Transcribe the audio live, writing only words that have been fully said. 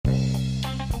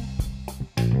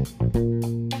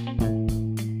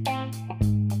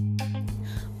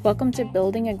Welcome to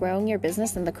Building and Growing Your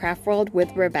Business in the Craft World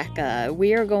with Rebecca.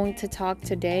 We are going to talk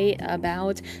today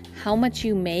about how much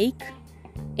you make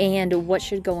and what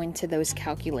should go into those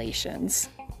calculations.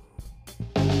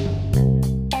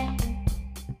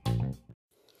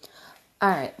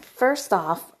 All right, first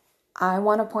off, I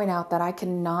want to point out that I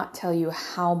cannot tell you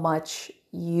how much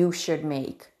you should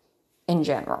make in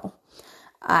general.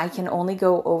 I can only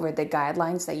go over the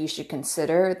guidelines that you should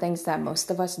consider, things that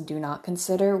most of us do not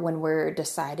consider when we're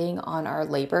deciding on our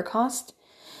labor cost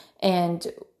and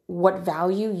what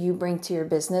value you bring to your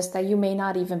business that you may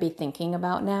not even be thinking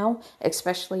about now,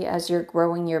 especially as you're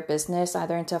growing your business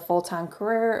either into a full-time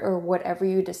career or whatever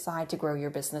you decide to grow your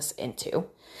business into.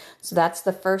 So that's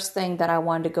the first thing that I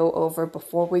wanted to go over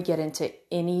before we get into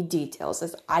any details,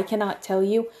 is I cannot tell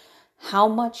you how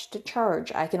much to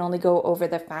charge. I can only go over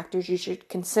the factors you should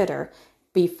consider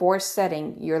before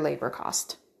setting your labor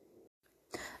cost.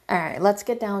 All right, let's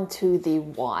get down to the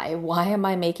why. Why am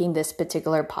I making this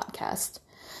particular podcast?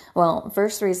 Well,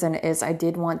 first reason is I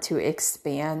did want to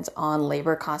expand on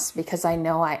labor costs because I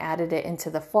know I added it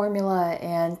into the formula,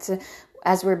 and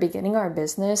as we're beginning our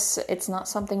business, it's not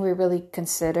something we really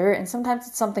consider, and sometimes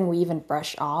it's something we even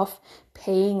brush off,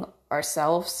 paying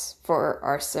ourselves for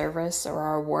our service or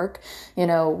our work. You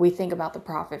know, we think about the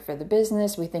profit for the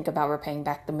business, we think about we're paying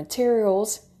back the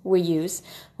materials we use,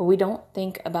 but we don't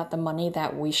think about the money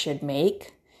that we should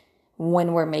make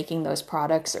when we're making those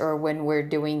products or when we're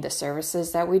doing the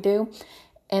services that we do.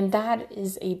 And that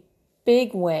is a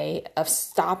big way of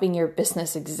stopping your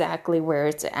business exactly where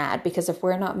it's at, because if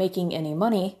we're not making any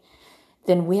money,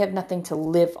 then we have nothing to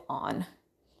live on.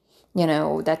 You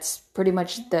know, that's pretty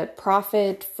much the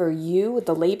profit for you,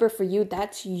 the labor for you,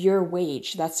 that's your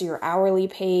wage. That's your hourly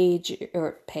pay,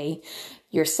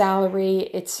 your salary.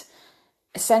 It's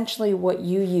essentially what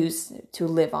you use to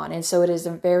live on. And so it is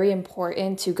very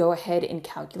important to go ahead and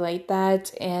calculate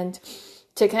that and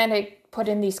to kind of put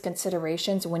in these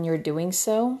considerations when you're doing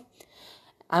so.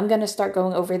 I'm going to start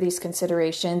going over these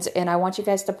considerations, and I want you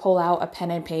guys to pull out a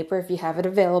pen and paper if you have it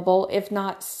available. If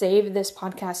not, save this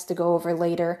podcast to go over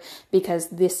later, because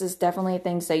this is definitely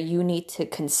things that you need to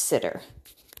consider.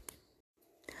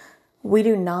 We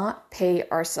do not pay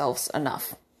ourselves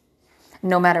enough.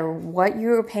 No matter what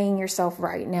you're paying yourself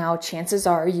right now, chances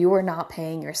are you are not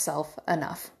paying yourself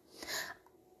enough.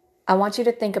 I want you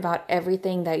to think about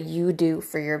everything that you do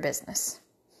for your business.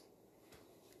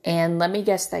 And let me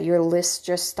guess that your list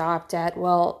just stopped at,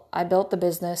 well, I built the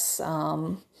business,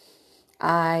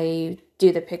 I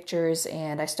do the pictures,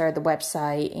 and I started the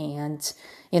website, and,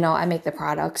 I make the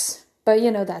products. But,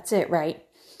 that's it, right?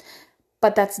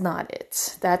 But that's not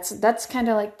it. That's kind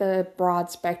of like the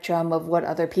broad spectrum of what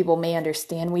other people may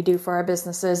understand we do for our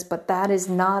businesses, but that is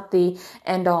not the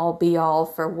end-all be-all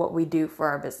for what we do for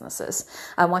our businesses.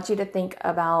 I want you to think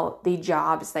about the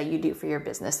jobs that you do for your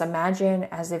business. Imagine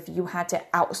as if you had to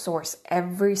outsource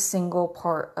every single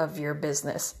part of your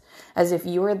business, as if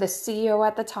you were the CEO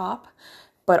at the top,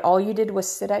 but all you did was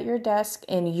sit at your desk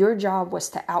and your job was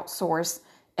to outsource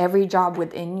every job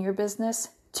within your business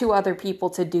to other people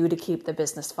to do to keep the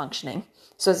business functioning.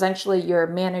 So essentially you're a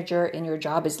manager and your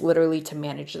job is literally to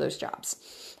manage those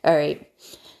jobs. All right.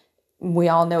 We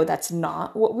all know that's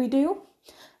not what we do,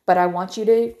 but I want you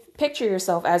to picture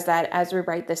yourself as that as we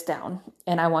write this down.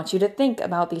 And I want you to think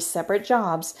about these separate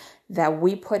jobs that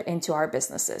we put into our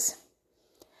businesses.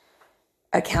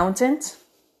 Accountant,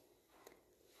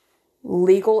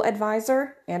 legal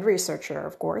advisor and researcher,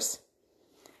 of course,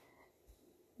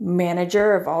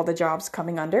 manager of all the jobs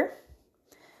coming under,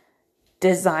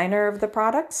 designer of the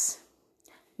products,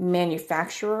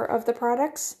 manufacturer of the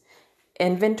products,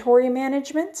 inventory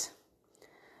management,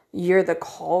 you're the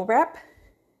call rep,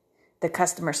 the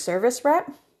customer service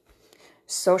rep,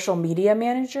 social media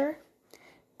manager,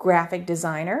 graphic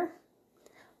designer,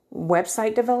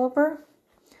 website developer,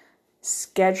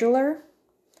 scheduler,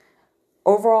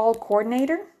 overall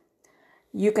coordinator.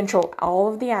 You control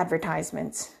all of the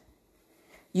advertisements.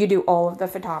 You do all of the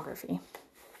photography.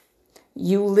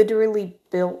 You literally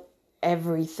built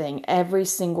everything, every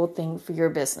single thing for your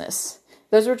business.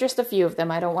 Those were just a few of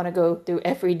them. I don't want to go through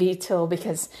every detail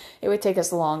because it would take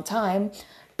us a long time.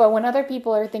 But when other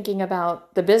people are thinking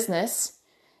about the business,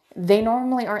 they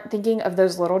normally aren't thinking of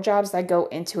those little jobs that go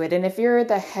into it. And if you're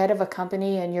the head of a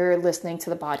company and you're listening to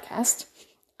the podcast,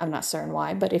 I'm not certain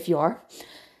why, but if you are,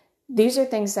 these are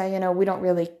things that, we don't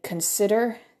really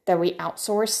consider that we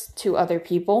outsource to other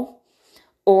people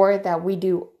or that we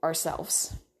do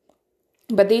ourselves.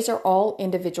 But these are all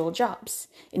individual jobs.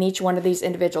 And each one of these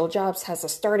individual jobs has a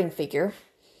starting figure.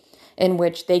 in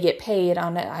which they get paid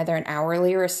on either an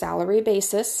hourly or a salary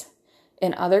basis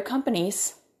in other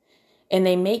companies, and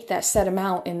they make that set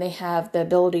amount and they have the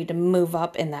ability to move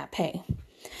up in that pay.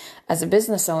 As a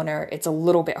business owner, it's a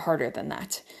little bit harder than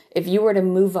that. If you were to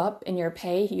move up in your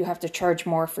pay, you have to charge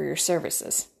more for your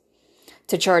services.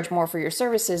 To charge more for your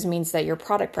services means that your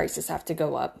product prices have to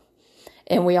go up.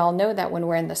 And we all know that when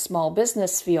we're in the small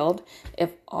business field, if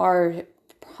our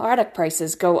product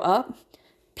prices go up,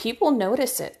 people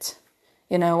notice it.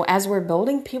 As we're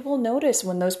building, people notice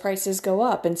when those prices go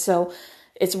up. And so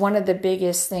it's one of the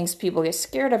biggest things people get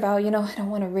scared about. I don't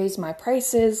want to raise my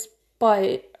prices,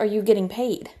 but are you getting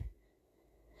paid?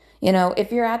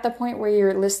 If you're at the point where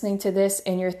you're listening to this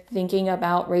and you're thinking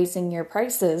about raising your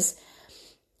prices,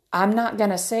 I'm not going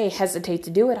to say hesitate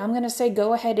to do it. I'm going to say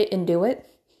go ahead and do it.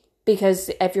 Because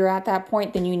if you're at that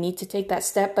point, then you need to take that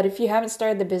step. But if you haven't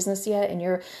started the business yet and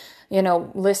you're,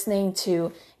 listening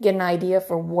to get an idea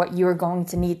for what you're going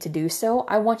to need to do so,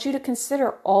 I want you to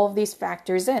consider all of these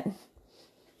factors in.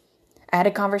 I had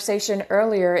a conversation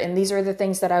earlier, and these are the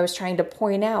things that I was trying to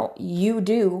point out you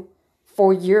do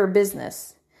for your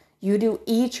business. You do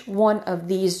each one of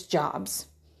these jobs.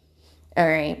 All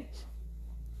right.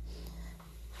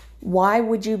 Why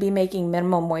would you be making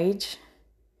minimum wage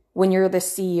when you're the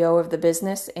CEO of the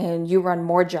business and you run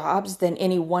more jobs than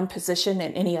any one position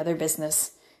in any other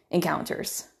business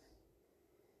encounters?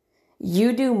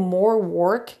 You do more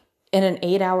work in an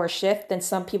 8-hour shift than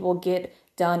some people get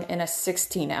done in a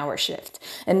 16-hour shift.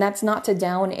 And that's not to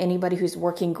down anybody who's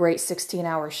working great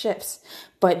 16-hour shifts,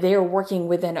 but they're working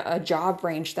within a job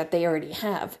range that they already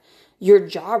have. Your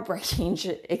job range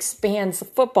expands the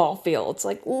football fields,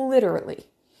 like literally.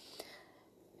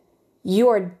 You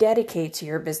are dedicated to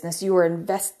your business. You are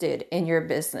invested in your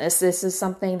business. This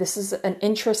is an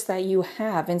interest that you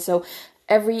have. And so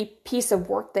every piece of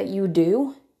work that you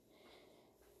do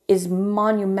is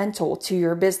monumental to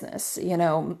your business.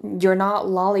 You're not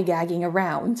lollygagging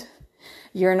around.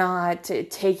 You're not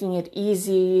taking it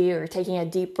easy or taking a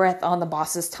deep breath on the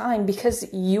boss's time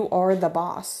because you are the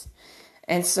boss.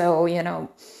 And so,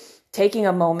 taking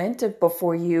a moment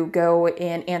before you go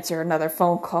and answer another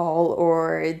phone call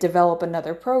or develop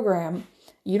another program,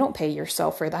 you don't pay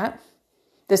yourself for that.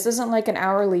 This isn't like an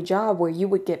hourly job where you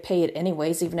would get paid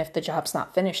anyways, even if the job's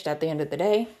not finished at the end of the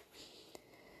day.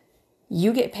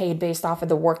 You get paid based off of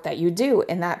the work that you do,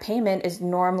 and that payment is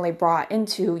normally brought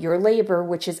into your labor,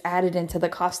 which is added into the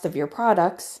cost of your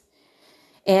products.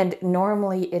 And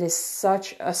normally it is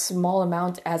such a small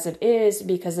amount as it is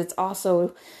because it's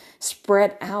also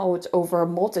spread out over a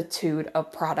multitude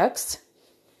of products.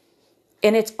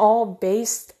 And it's all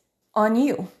based on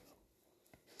you.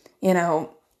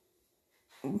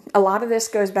 A lot of this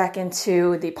goes back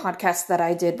into the podcast that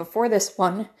I did before this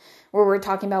one, where we're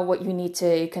talking about what you need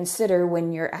to consider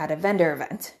when you're at a vendor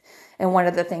event. And one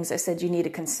of the things I said you need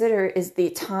to consider is the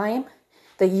time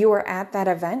that you are at that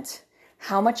event,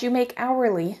 how much you make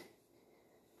hourly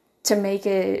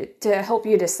to help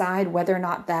you decide whether or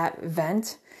not that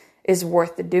event is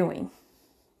worth the doing.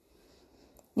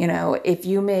 If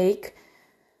you make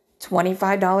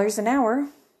 $25 an hour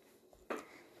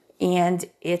and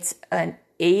it's an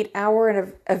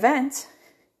 8-hour event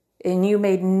and you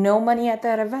made no money at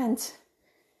that event,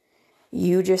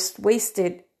 you just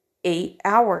wasted 8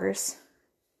 hours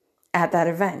at that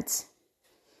event.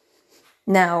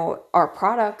 Now, our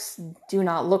products do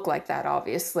not look like that,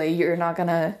 obviously. You're not going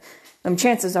to,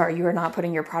 chances are you are not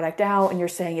putting your product out and you're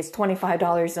saying it's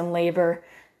 $25 in labor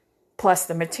plus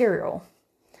the material.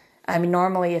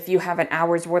 Normally if you have an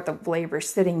hour's worth of labor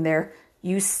sitting there,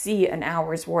 you see an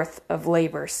hour's worth of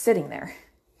labor sitting there.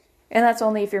 And that's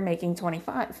only if you're making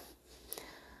 25.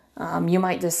 You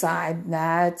might decide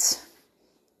that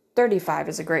 35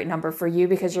 is a great number for you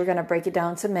because you're going to break it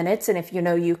down to minutes. And if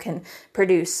you can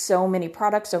produce so many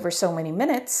products over so many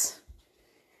minutes,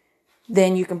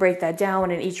 then you can break that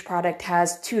down and each product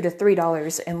has $2 to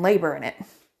 $3 in labor in it.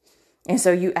 And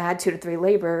so you add $2 to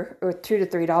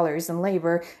 $3 in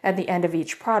labor at the end of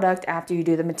each product after you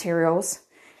do the materials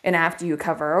and after you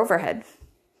cover overhead.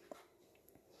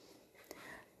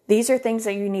 These are things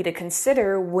that you need to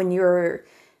consider when you're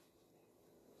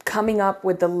coming up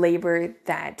with the labor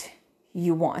that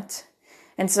you want.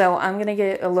 And so I'm going to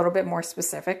get a little bit more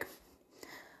specific.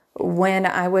 When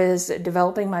I was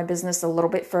developing my business a little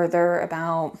bit further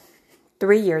about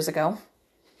 3 years ago,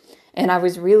 and I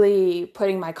was really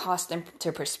putting my cost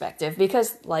into perspective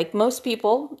because like most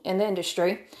people in the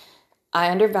industry, I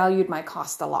undervalued my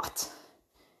cost a lot.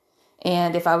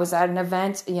 And if I was at an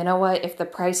event, if the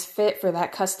price fit for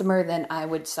that customer, then I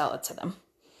would sell it to them.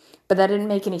 But that didn't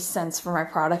make any sense for my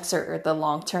products or the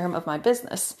long term of my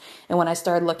business. And when I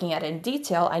started looking at it in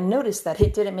detail, I noticed that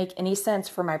it didn't make any sense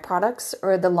for my products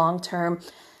or the long term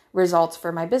results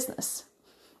for my business.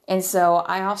 And so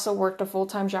I also worked a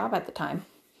full-time job at the time.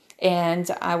 And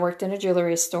I worked in a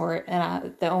jewelry store,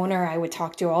 and the owner I would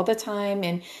talk to all the time.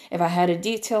 And if I had a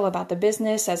detail about the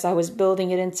business as I was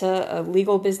building it into a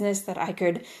legal business that I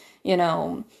could,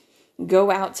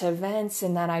 go out to events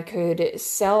and that I could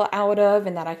sell out of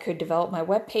and that I could develop my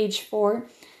webpage for,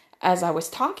 as I was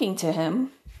talking to him,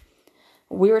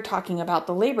 we were talking about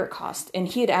the labor cost. And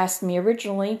he had asked me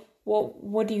originally, well,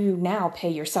 what do you now pay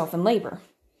yourself in labor?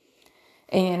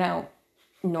 And,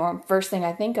 first thing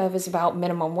I think of is about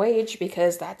minimum wage,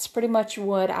 because that's pretty much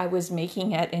what I was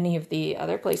making at any of the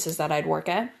other places that I'd work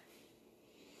at.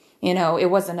 It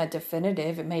wasn't a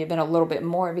definitive. It may have been a little bit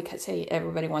more because, hey,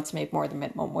 everybody wants to make more than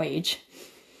minimum wage.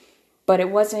 But it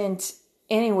wasn't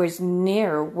anywhere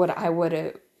near what I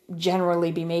would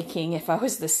generally be making if I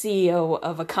was the CEO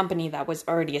of a company that was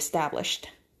already established.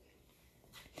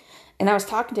 And I was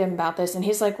talking to him about this, and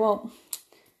he's like, well,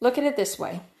 look at it this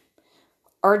way.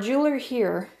 Our jeweler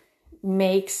here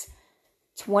makes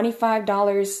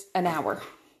 $25 an hour.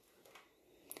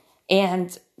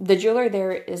 And the jeweler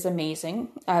there is amazing.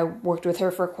 I worked with her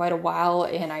for quite a while,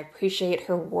 and I appreciate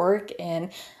her work,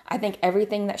 and I think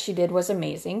everything that she did was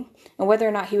amazing. And whether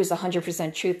or not he was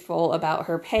 100% truthful about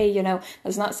her pay,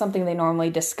 that's not something they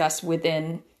normally discuss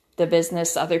within the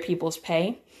business, other people's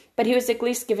pay. But he was at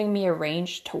least giving me a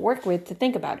range to work with to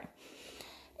think about it.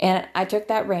 And I took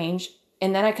that range,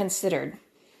 and then I considered,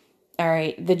 all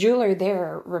right, the jeweler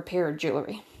there repaired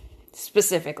jewelry,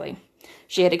 specifically.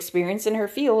 She had experience in her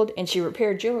field, and she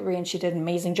repaired jewelry, and she did an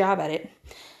amazing job at it.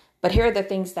 But here are the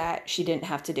things that she didn't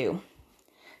have to do.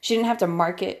 She didn't have to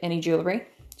market any jewelry.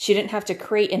 She didn't have to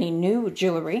create any new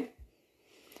jewelry.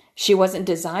 She wasn't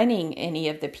designing any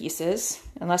of the pieces,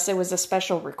 unless it was a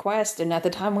special request. And at the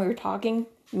time we were talking,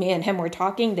 me and him were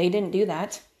talking, they didn't do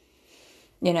that.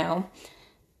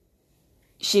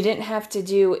 She didn't have to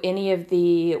do any of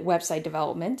the website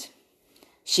development.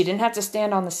 She didn't have to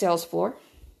stand on the sales floor.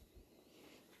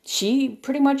 She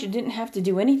pretty much didn't have to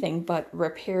do anything but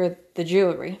repair the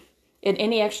jewelry. And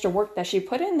any extra work that she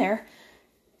put in there,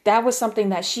 that was something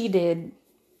that she did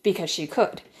because she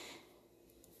could.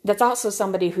 That's also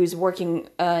somebody who's working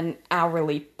an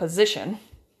hourly position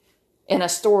in a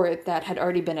store that had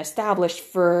already been established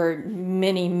for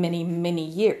many, many, many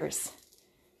years.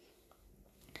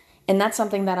 And that's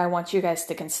something that I want you guys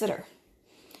to consider.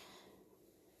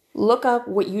 Look up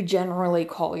what you generally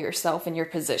call yourself in your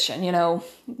position.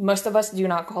 Most of us do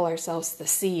not call ourselves the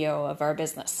CEO of our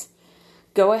business.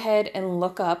 Go ahead and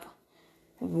look up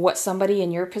what somebody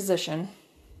in your position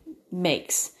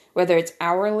makes, whether it's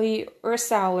hourly or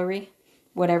salary,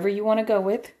 whatever you want to go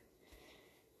with.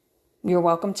 You're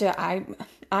welcome to. I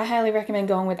highly recommend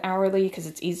going with hourly because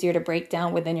it's easier to break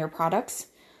down within your products.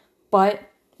 But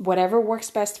whatever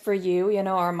works best for you,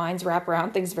 our minds wrap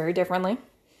around things very differently.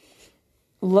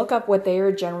 Look up what they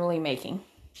are generally making.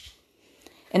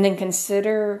 And then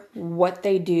consider what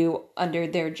they do under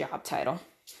their job title.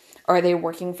 Are they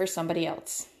working for somebody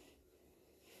else?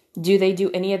 Do they do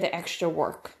any of the extra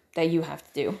work that you have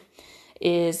to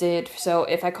do? So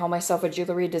if I call myself a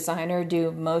jewelry designer,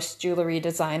 do most jewelry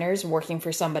designers working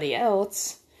for somebody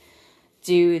else,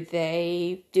 do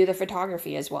they do the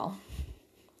photography as well?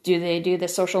 Do they do the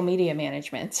social media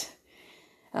management?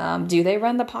 Do they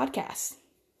run the podcast?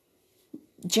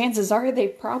 Chances are they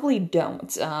probably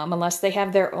don't, unless they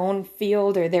have their own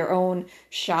field or their own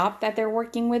shop that they're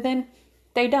working within.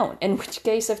 They don't. In which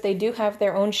case, if they do have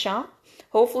their own shop,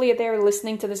 hopefully they're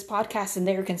listening to this podcast and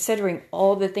they're considering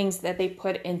all the things that they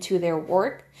put into their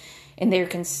work, and they're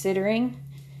considering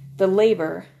the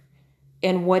labor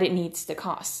and what it needs to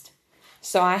cost.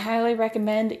 So I highly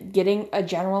recommend getting a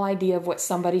general idea of what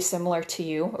somebody similar to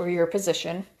you or your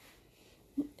position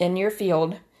in your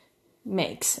field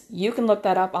makes. You can look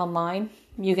that up online.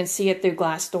 You can see it through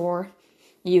Glassdoor.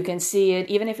 You can see it,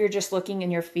 even if you're just looking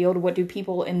in your field, what do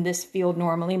people in this field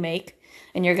normally make?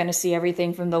 And you're going to see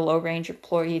everything from the low-range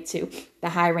employee to the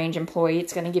high-range employee.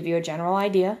 It's going to give you a general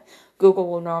idea. Google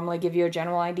will normally give you a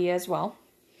general idea as well.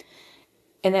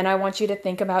 And then I want you to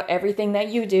think about everything that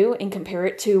you do and compare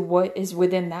it to what is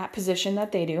within that position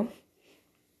that they do.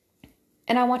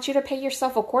 And I want you to pay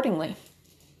yourself accordingly.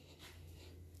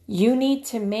 You need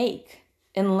to make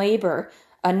and labor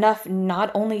enough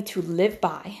not only to live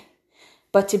by,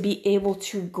 but to be able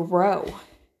to grow.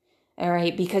 All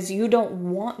right, because you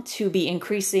don't want to be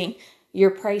increasing your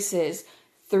prices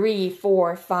 3,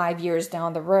 4, 5 years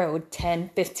down the road, 10,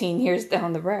 15 years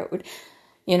down the road.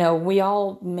 We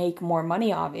all make more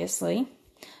money, obviously.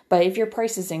 But if your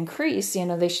prices increase,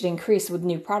 they should increase with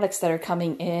new products that are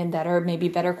coming in that are maybe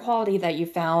better quality that you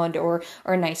found, or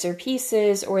nicer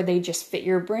pieces, or they just fit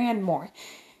your brand more.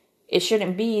 It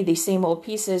shouldn't be the same old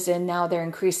pieces and now they're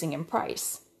increasing in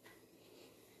price.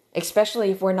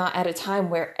 Especially if we're not at a time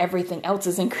where everything else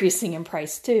is increasing in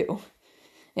price too.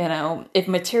 If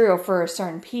material for a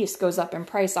certain piece goes up in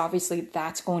price, obviously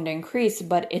that's going to increase,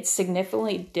 but it's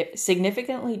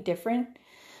significantly different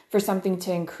for something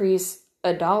to increase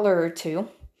 $1 or $2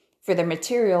 for the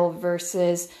material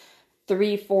versus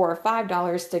 $3, $4, or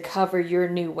 $5 to cover your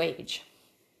new wage.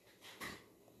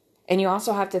 And you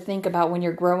also have to think about when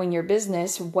you're growing your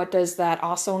business, what does that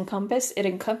also encompass? It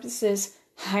encompasses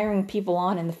hiring people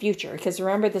on in the future. Because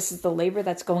remember, this is the labor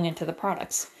that's going into the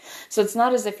products. So it's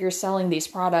not as if you're selling these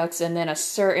products and then a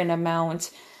certain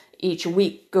amount each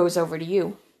week goes over to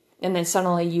you. And then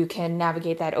suddenly you can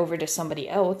navigate that over to somebody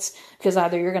else. Because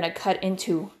either you're going to cut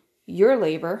into your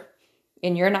labor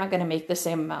and you're not going to make the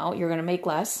same amount, you're going to make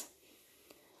less.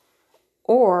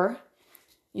 Or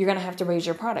you're going to have to raise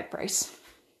your product price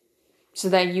so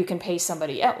that you can pay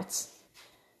somebody else.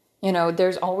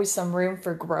 There's always some room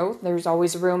for growth. There's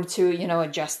always room to,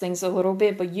 adjust things a little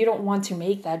bit, but you don't want to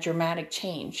make that dramatic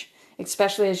change,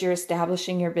 especially as you're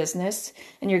establishing your business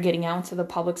and you're getting out into the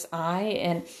public's eye.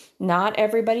 And not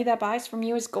everybody that buys from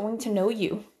you is going to know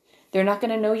you. They're not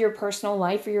going to know your personal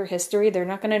life or your history. They're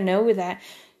not going to know that,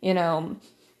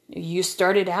 you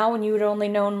started out and you had only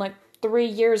known like 3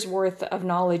 years worth of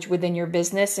knowledge within your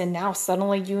business. And now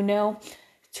suddenly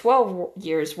 12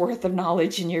 years worth of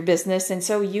knowledge in your business. And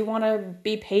so you want to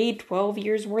be paid 12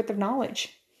 years worth of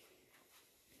knowledge.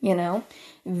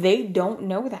 They don't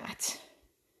know that.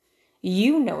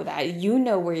 You know that. You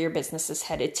know where your business is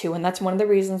headed to. And that's one of the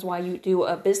reasons why you do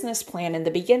a business plan in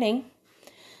the beginning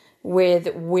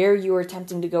with where you are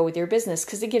attempting to go with your business,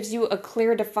 because it gives you a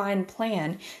clear, defined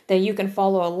plan that you can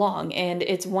follow along. And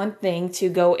it's one thing to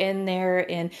go in there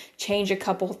and change a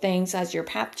couple things as your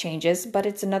path changes, but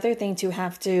it's another thing to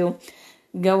have to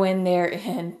go in there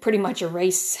and pretty much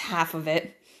erase half of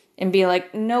it and be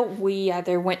like, no, we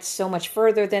either went so much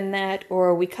further than that,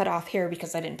 or we cut off here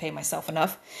because I didn't pay myself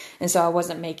enough, and so I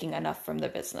wasn't making enough from the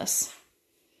business.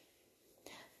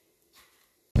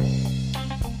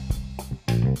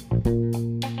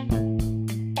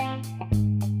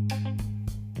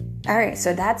 All right,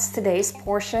 so that's today's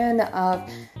portion of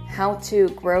how to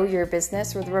grow your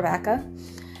business with Rebecca.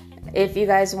 If you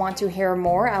guys want to hear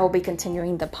more, I will be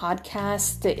continuing the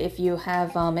podcast. If you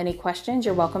have any questions,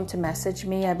 you're welcome to message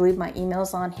me. I believe my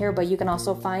email's on here, but you can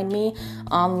also find me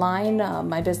online.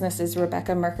 My business is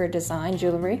Rebecca Merker Design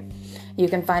Jewelry. You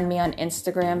can find me on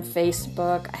Instagram,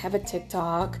 Facebook. I have a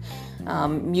TikTok.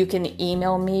 You can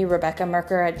email me,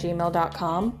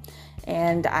 rebeccamerker@gmail.com,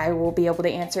 and I will be able to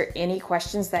answer any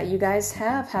questions that you guys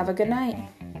have. Have a good night.